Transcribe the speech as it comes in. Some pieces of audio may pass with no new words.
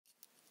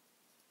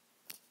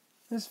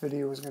This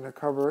video is going to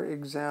cover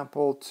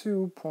example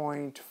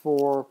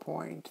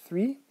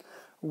 2.4.3,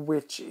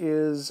 which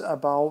is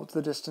about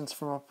the distance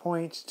from a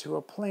point to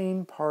a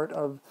plane, part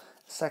of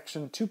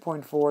section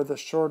 2.4, the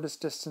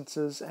shortest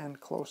distances and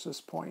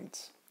closest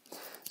points.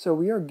 So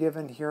we are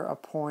given here a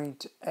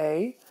point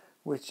A,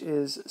 which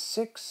is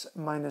 6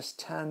 minus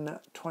 10,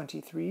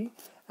 23,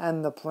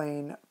 and the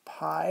plane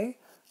pi,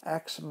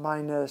 x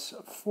minus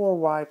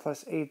 4y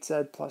plus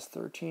 8z plus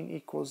 13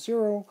 equals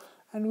 0,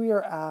 and we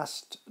are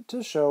asked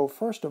to show,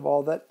 first of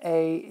all, that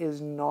A is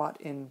not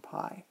in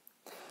pi.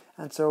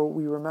 And so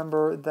we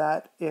remember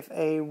that if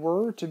A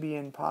were to be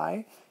in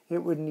pi,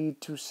 it would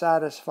need to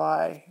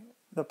satisfy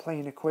the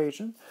plane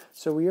equation.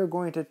 So we are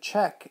going to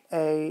check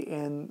A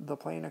in the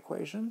plane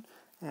equation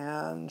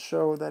and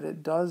show that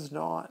it does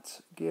not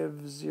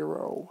give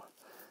 0.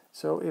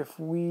 So if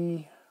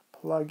we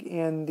plug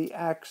in the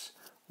x,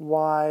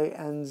 y,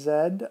 and z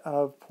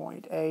of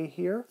point A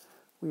here,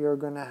 we are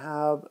going to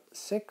have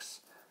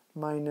 6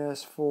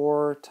 minus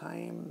 4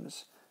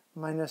 times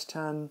minus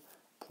 10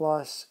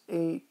 plus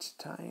 8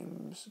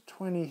 times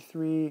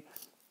 23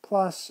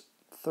 plus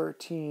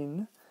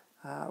 13,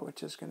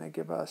 which is going to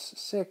give us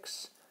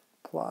 6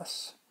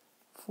 plus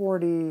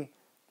 40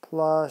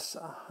 plus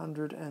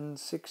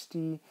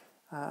 160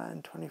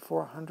 and 24,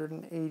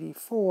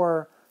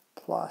 184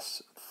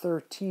 plus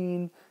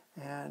 13,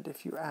 and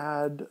if you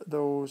add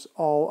those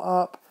all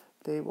up,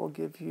 they will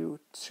give you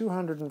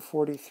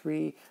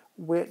 243,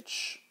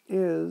 which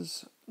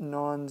is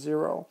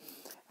non-zero.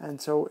 And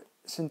so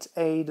since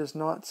A does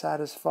not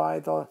satisfy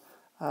the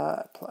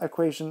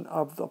equation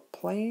of the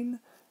plane,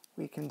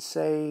 we can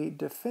say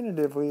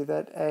definitively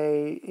that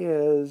A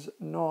is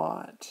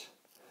not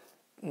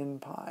in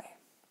pi.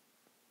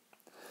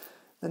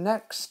 The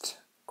next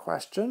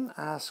question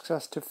asks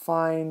us to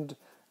find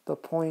the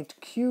point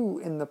Q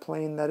in the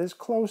plane that is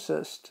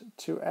closest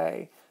to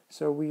A.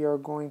 So we are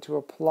going to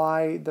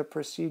apply the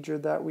procedure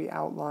that we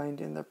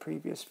outlined in the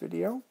previous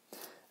video.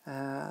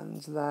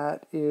 And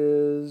that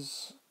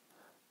is,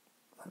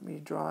 let me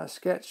draw a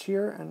sketch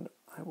here and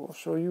I will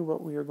show you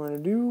what we are going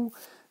to do.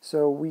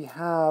 So we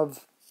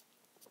have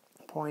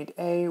point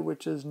A,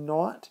 which is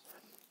not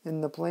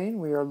in the plane.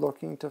 We are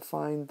looking to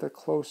find the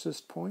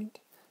closest point,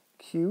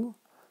 Q,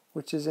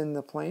 which is in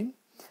the plane.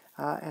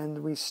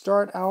 And we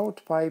start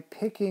out by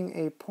picking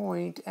a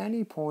point,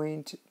 any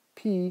point,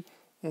 P,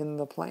 in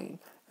the plane.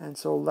 And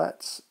so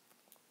let's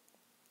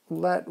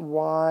let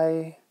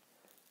y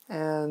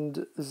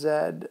and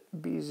z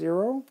be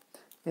 0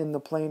 in the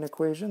plane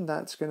equation.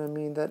 That's going to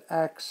mean that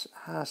x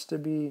has to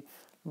be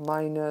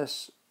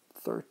minus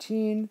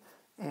 13,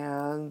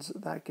 and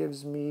that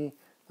gives me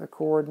the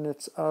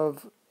coordinates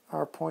of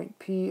our point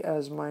P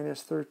as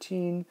minus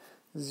 13,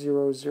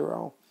 0,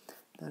 0.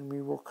 Then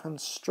we will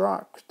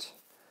construct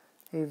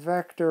a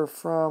vector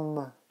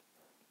from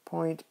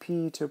point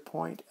P to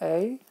point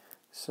A.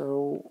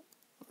 So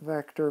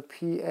vector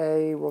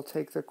PA will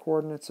take the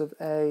coordinates of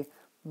A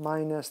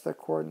minus the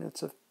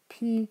coordinates of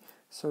P,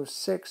 so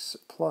 6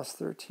 plus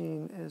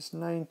 13 is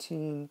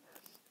 19,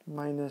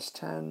 minus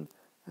 10,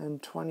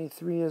 and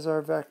 23 is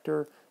our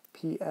vector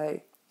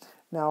PA.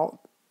 Now,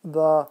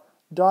 the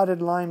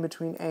dotted line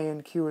between A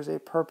and Q is a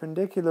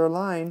perpendicular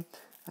line,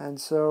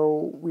 and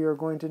so we are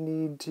going to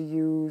need to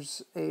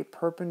use a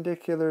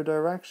perpendicular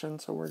direction,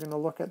 so we're going to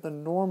look at the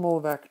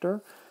normal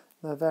vector,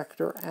 the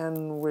vector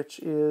n, which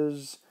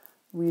is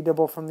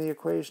readable from the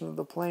equation of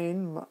the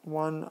plane,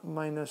 1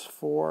 minus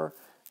 4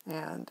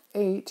 and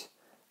 8.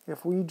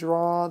 If we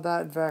draw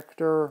that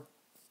vector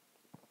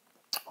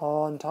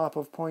on top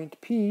of point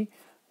P,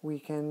 we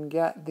can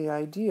get the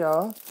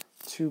idea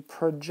to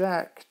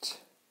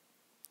project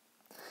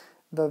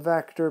the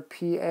vector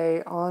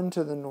PA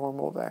onto the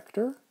normal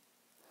vector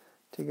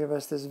to give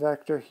us this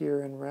vector here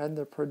in red,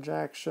 the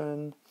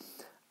projection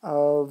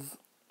of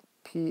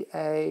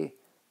PA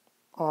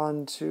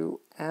onto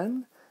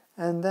N.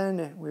 And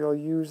then we'll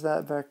use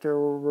that vector,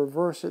 we'll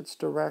reverse its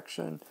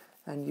direction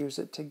and use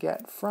it to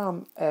get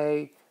from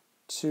A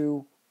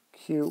to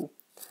Q.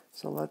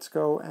 So let's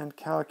go and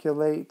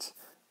calculate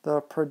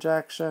the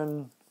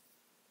projection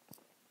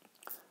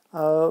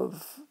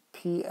of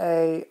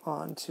PA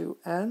onto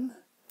N,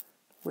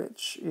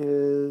 which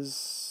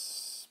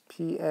is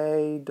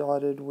PA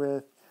dotted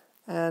with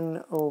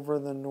N over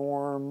the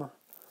norm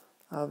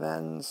of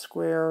N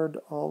squared,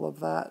 all of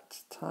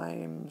that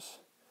times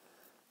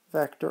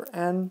vector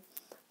N.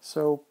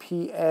 So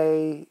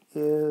PA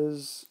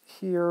is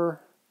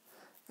here,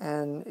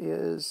 N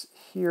is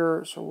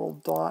here, so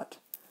we'll dot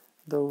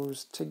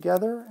those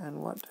together,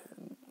 and what,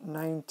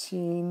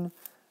 19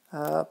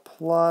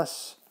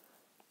 plus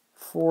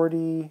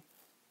 40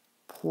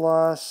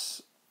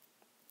 plus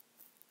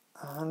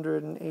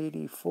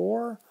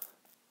 184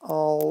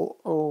 all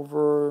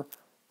over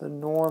the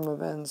norm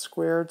of N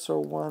squared, so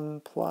 1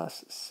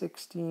 plus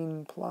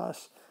 16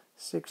 plus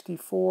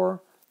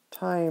 64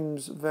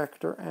 times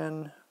vector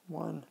N,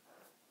 1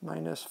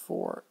 minus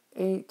 4,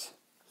 8.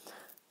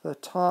 The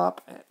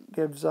top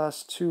gives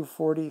us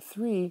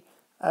 243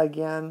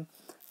 again,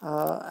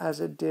 as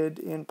it did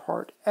in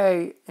part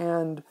A,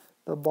 and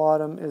The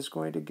bottom is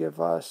going to give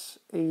us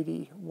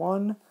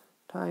 81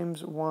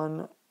 times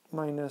 1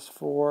 minus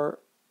 4,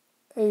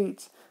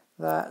 8.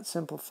 That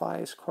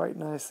simplifies quite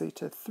nicely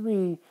to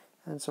 3,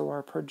 and so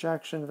our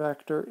projection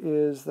vector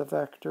is the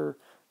vector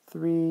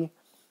 3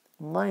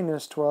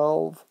 minus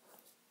 12,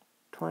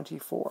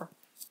 24.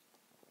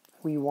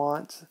 We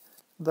want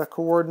the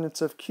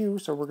coordinates of Q,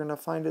 so we're going to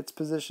find its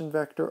position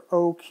vector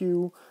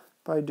OQ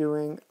by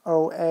doing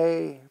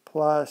OA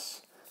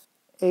plus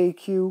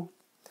AQ.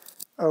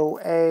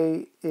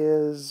 OA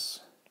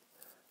is,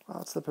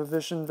 well, it's the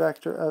position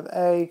vector of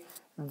A.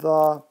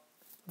 The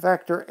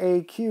vector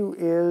AQ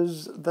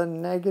is the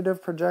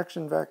negative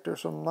projection vector,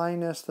 so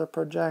minus the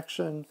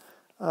projection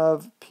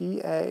of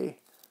PA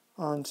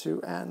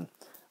onto N.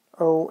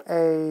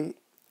 OA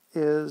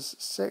is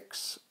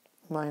 6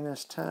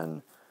 minus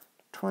 10,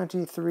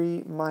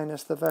 23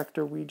 minus the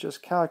vector we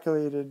just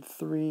calculated,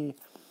 3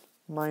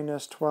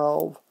 minus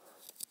 12,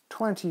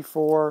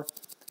 24.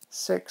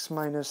 6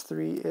 minus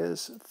 3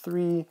 is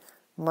 3,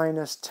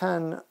 minus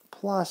 10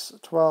 plus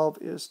 12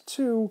 is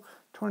 2,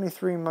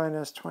 23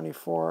 minus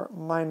 24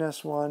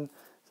 minus 1.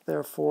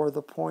 Therefore,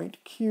 the point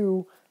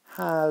Q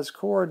has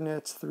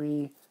coordinates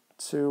 3,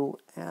 2,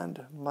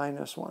 and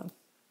minus 1.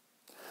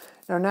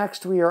 Now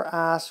next we are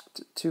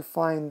asked to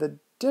find the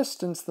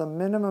distance, the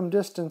minimum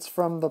distance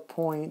from the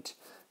point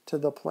to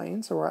the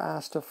plane. So we're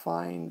asked to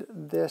find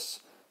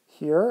this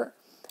here,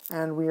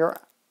 and we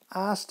are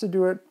asked to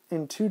do it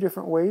in two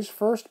different ways.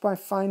 First, by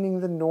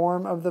finding the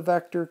norm of the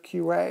vector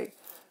QA.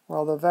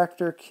 Well, the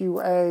vector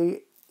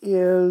QA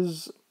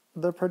is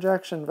the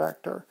projection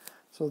vector.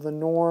 So the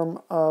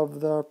norm of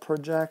the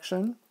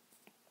projection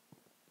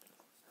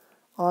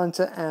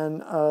onto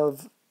N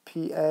of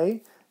PA,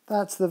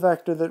 that's the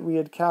vector that we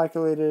had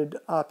calculated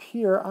up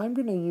here. I'm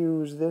going to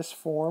use this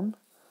form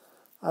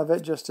of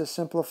it just to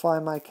simplify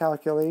my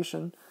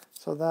calculation.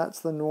 So that's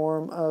the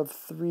norm of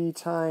 3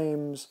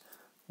 times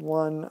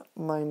 1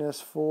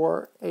 minus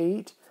 4,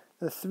 8.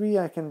 The 3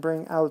 I can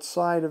bring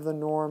outside of the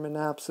norm in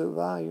absolute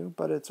value,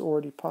 but it's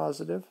already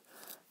positive,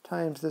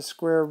 times the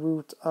square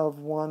root of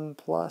 1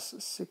 plus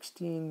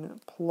 16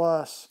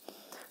 plus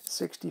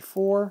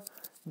 64.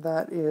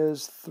 That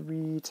is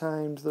 3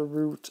 times the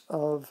root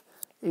of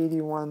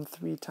 81.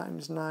 3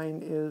 times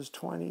 9 is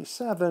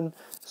 27.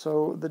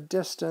 So the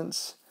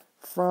distance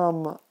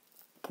from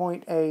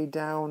point A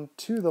down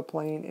to the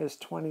plane is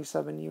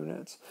 27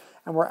 units.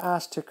 And we're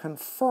asked to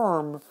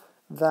confirm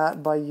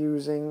that by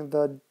using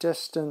the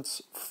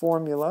distance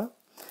formula.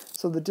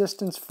 So the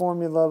distance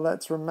formula,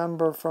 let's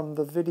remember from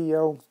the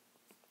video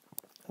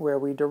where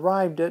we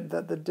derived it,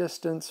 that the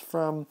distance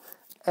from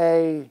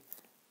A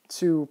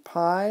to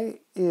pi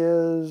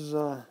is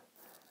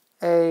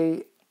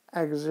A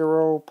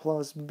x0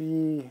 plus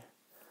B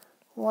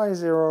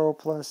y0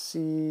 plus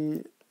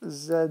C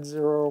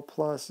z0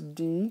 plus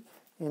D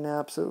in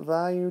absolute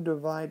value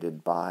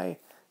divided by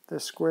the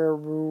square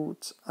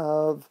root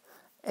of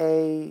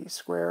A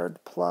squared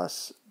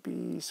plus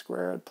B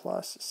squared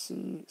plus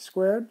C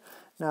squared.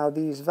 Now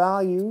these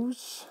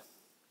values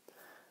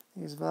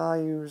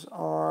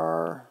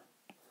are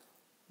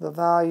the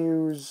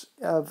values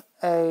of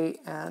A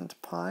and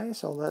pi,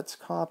 so let's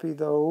copy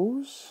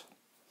those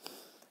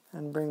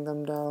and bring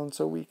them down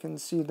so we can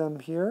see them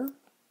here.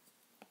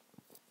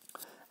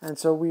 And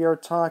so we are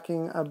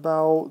talking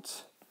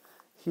about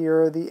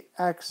here the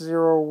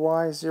x0,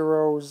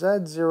 y0,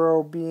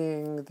 z0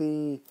 being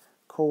the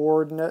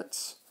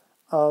coordinates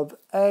of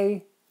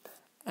A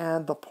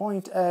and the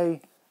point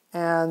A,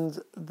 and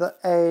the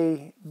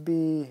A,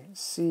 B,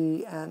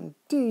 C, and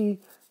D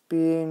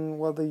being,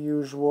 well, the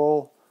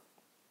usual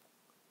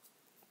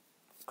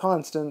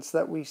constants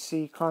that we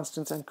see,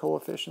 constants and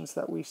coefficients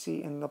that we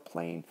see in the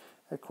plane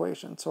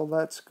equation. So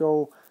let's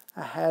go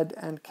ahead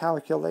and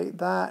calculate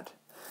that.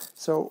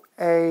 So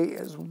A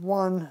is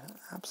 1,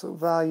 absolute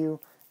value,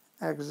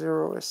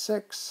 x0 is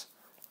 6,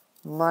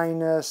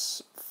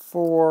 minus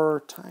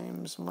 4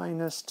 times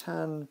minus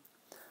 10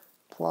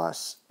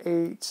 plus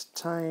 8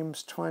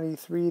 times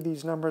 23.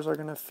 These numbers are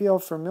going to feel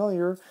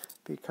familiar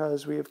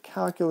because we have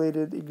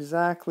calculated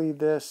exactly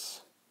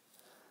this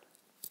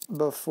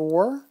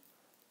before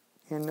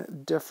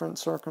in different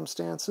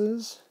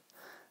circumstances.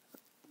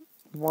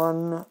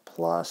 1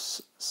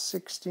 plus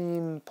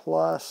 16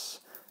 plus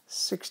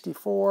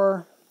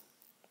 64,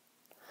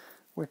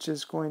 which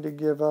is going to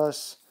give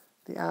us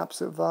the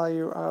absolute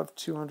value of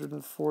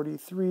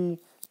 243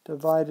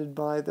 divided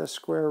by the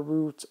square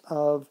root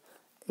of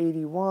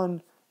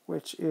 81,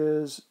 which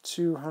is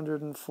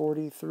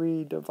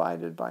 243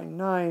 divided by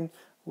 9,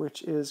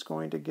 which is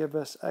going to give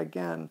us,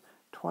 again,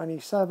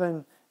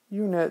 27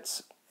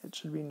 units. It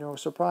should be no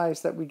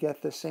surprise that we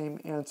get the same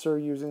answer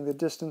using the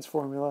distance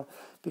formula,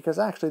 because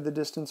actually the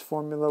distance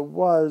formula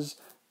was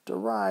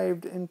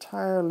derived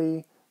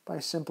entirely by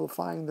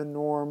simplifying the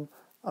norm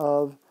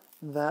of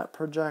that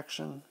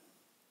projection.